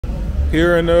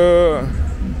here in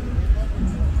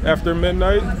after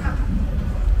midnight.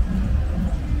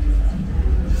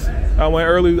 I went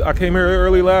early. I came here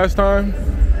early last time.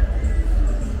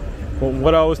 But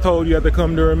what I was told, you had to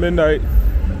come during midnight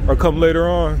or come later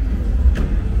on.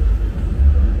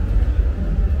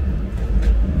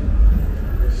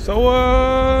 So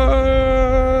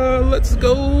let's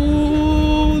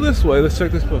go this way. Let's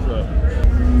check this place out.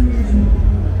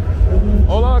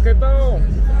 Hola, ¿qué tal?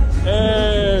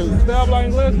 ¿Usted habla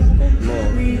inglés?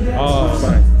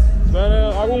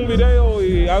 No. Hago un video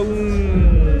y hago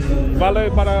un vale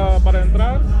para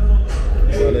entrar.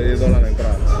 Vale $10 la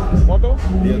entrada. ¿Cuánto?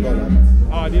 $10.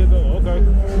 Ah, $10. Okay.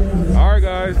 All right,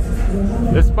 guys.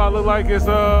 This spot looks like it's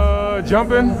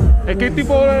jumping. ¿Qué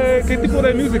tipo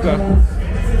de música?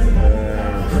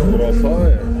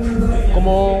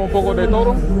 Como un poco de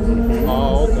todo.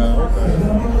 Oh,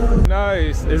 okay.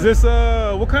 Nice. Is this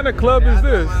what kind of club is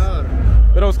this?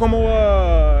 Pero es como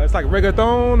it's like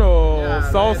reggaeton or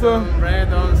salsa?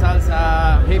 Reggaeton,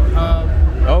 salsa, hip hop.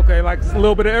 Okay, like a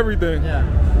little bit of everything. Yeah.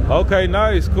 Okay,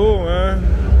 nice, cool, man.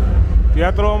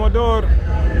 Teatro Amador.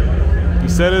 You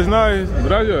said it's nice.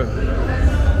 Gracias.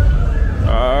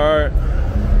 All right.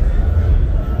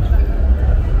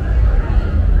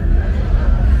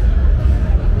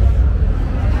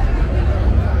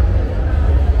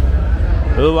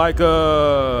 It look like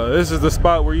this is the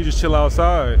spot where you just chill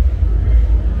outside.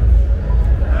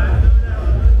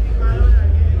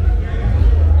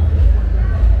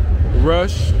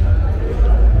 Rush.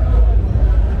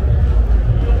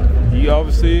 You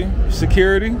obviously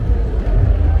security.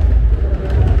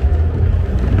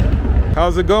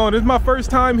 How's it going? This is my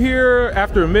first time here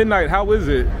after midnight. How is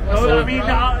it? Oh, I mean,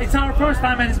 it's our first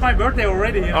time and it's my birthday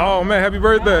already. You know? Oh man, happy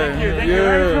birthday! Thank you. Thank you.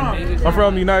 Where are you from? I'm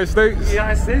from the United States.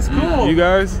 United States, cool. You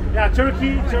guys? Yeah,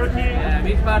 Turkey. Yeah,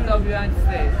 which part of the United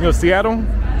States? You know, Seattle?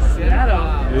 Seattle.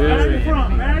 Yeah. Where are you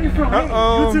from? Where are you from? Hey,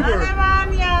 YouTuber.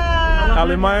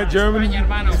 Alemania, Germany,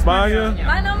 España,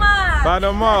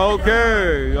 Panama.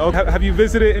 Okay. Have you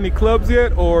visited any clubs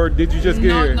yet, or did you just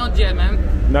get here? Not yet, man.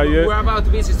 Not yet. We're about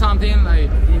to visit something like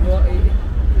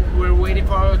we're waiting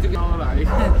for to go live.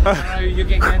 You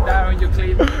can get that on your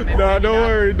clip. No, don't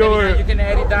worry, don't worry. You can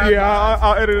edit that. Yeah,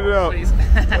 I'll edit it out. Please.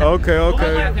 Okay.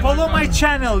 Follow my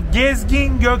channel,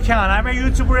 Gezgin Gökhan. I'm a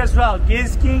YouTuber as well.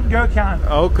 Gezgin Gökhan.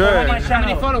 Okay. Follow my How channel.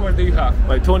 many followers do you have?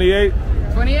 Like 28.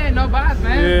 28, not bad,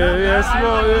 man. Yeah,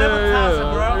 small.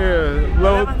 11,000, bro. Yeah.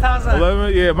 11,000.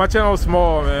 11. Yeah, my channel's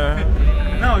small, man.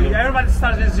 No, everybody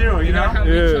starts at zero, you know? Help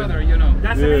each other, you know.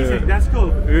 That's amazing. That's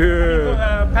cool.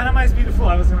 Yeah. Panama is beautiful.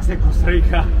 I was going to say Costa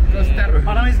Rica.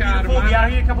 Panama is beautiful. We are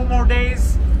here a couple more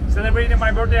days celebrating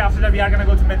my birthday. After that, we are going to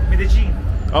go to Medellin.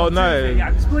 Oh, nice.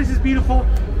 Yeah, this place is beautiful.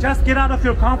 Just get out of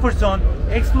your comfort zone.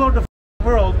 Explore the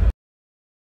world.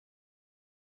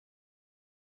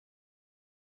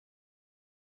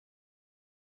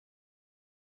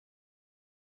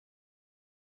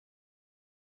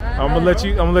 I'm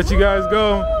gonna let you guys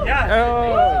go. Yeah.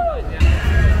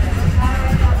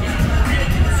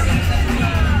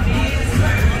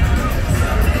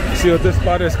 See what this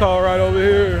spot is called right over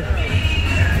here.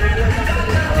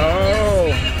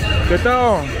 Oh, ¿qué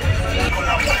tal?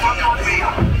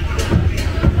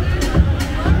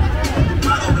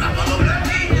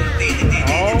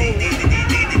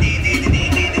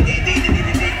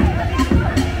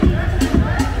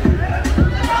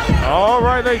 All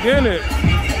right, they getting it.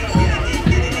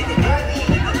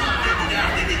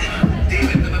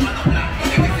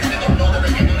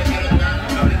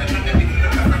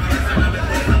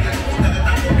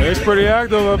 It's pretty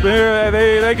active up here.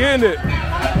 They getting it.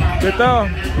 Get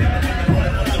down.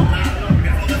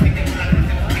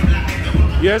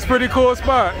 Yeah, it's a pretty cool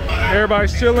spot.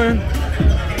 Everybody's chilling.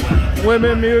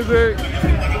 Women, music.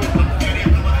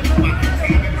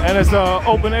 And it's an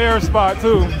open air spot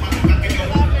too.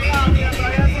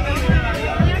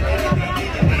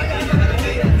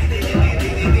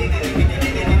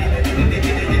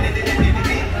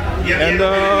 And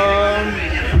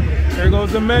there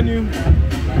goes the menu.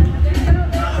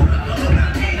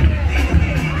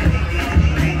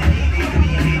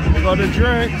 There go the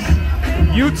drinks.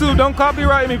 YouTube, don't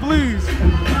copyright me, please.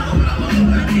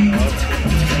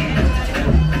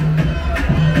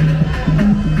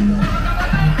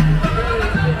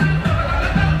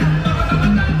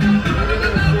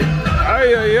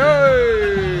 Ay, ay, ay.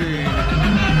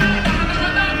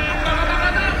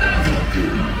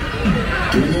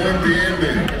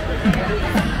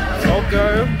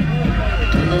 Okay.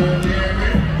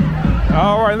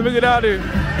 All right, let me get out of here.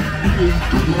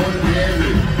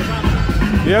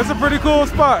 Yeah, it's a pretty cool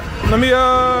spot. Let me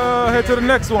head to the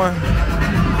next one.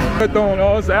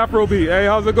 Oh, it's Afrobeat. Hey,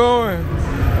 how's it going?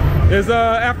 Is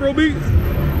Afrobeat?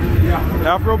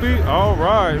 Yeah. Afrobeat? All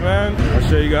right, man. I'll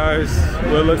show you guys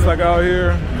what it looks like out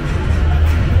here.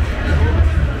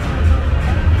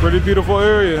 Pretty beautiful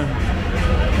area.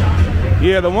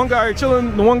 Yeah, the one guy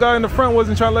chilling, the one guy in the front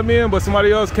wasn't trying to let me in, but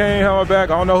somebody else came, had my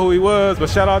back. I don't know who he was, but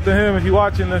shout out to him if you're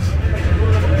watching this.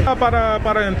 Para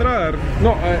entrar.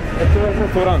 No, it's a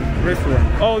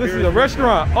restaurant. Oh, this is a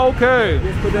restaurant. Okay.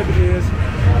 This is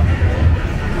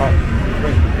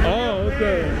Oh,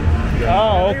 okay.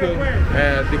 Oh, okay.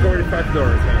 the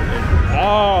 $45.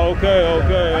 Oh, okay.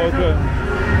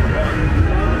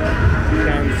 You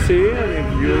can see, and if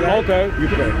you like, Okay. you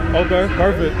pay. Okay,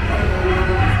 perfect.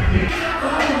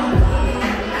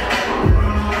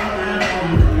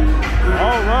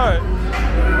 All right.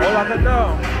 Hola, ¿qué tal?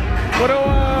 ¿Puedo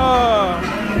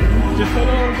just hold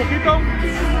on un poquito?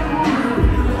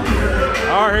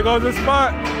 All right, here goes the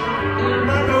spot.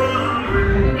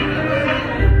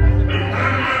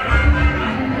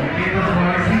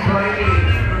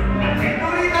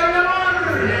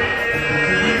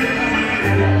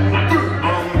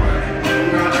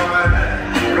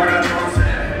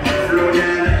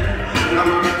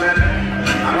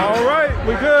 All right,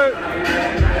 we good.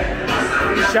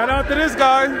 Shout out to this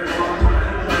guy.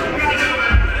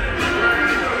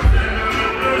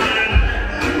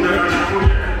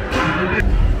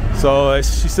 So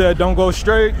she said, don't go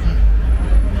straight,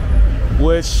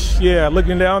 which, yeah,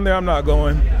 looking down there, I'm not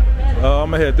going. I'm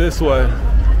gonna head this way.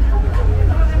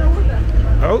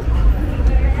 Oh.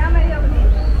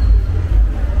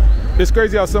 It's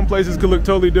crazy how some places could look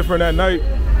totally different at night.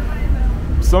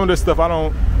 Some of this stuff I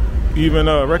don't even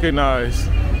recognize.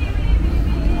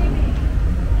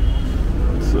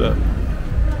 So,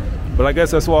 but I guess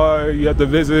that's why you have to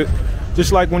visit.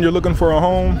 Just like when you're looking for a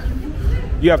home,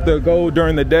 you have to go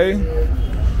during the day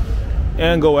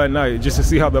and go at night just to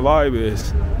see how the vibe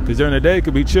is. Because during the day it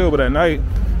could be chill, but at night,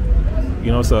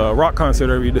 you know, it's a rock concert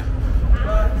every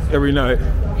night.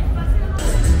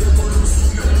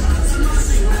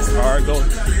 All right, go.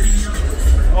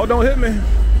 Oh, don't hit me.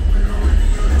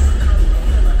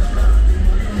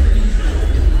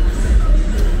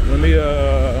 Let me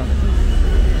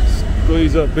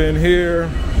squeeze up in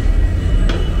here.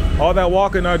 All that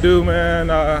walking I do, man,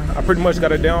 I pretty much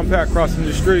got a down pat crossing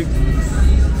the street.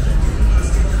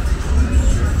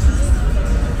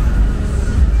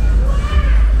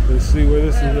 Let's see where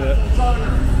this is at.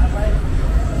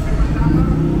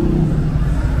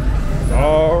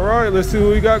 All right, let's see what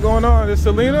we got going on. It's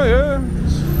Selena, yeah.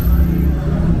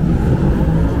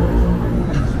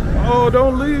 Oh,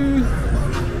 don't leave.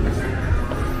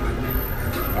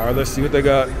 All right, let's see what they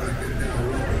got.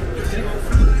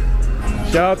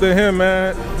 Shout out to him,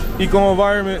 man.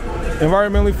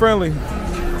 Environmentally friendly.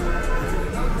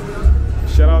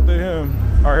 Shout out to him.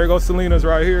 All right, here goes Selena's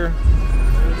right here.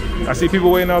 I see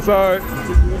people waiting outside.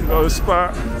 Oh, the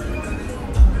spot.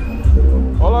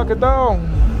 Hola, ¿qué tal?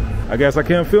 I guess I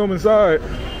can't film inside.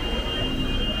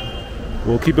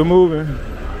 We'll keep it moving.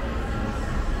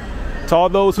 To all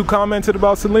those who commented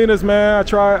about Selena's, man, I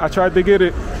tried to get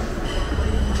it.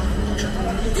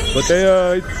 But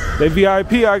they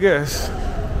VIP, I guess.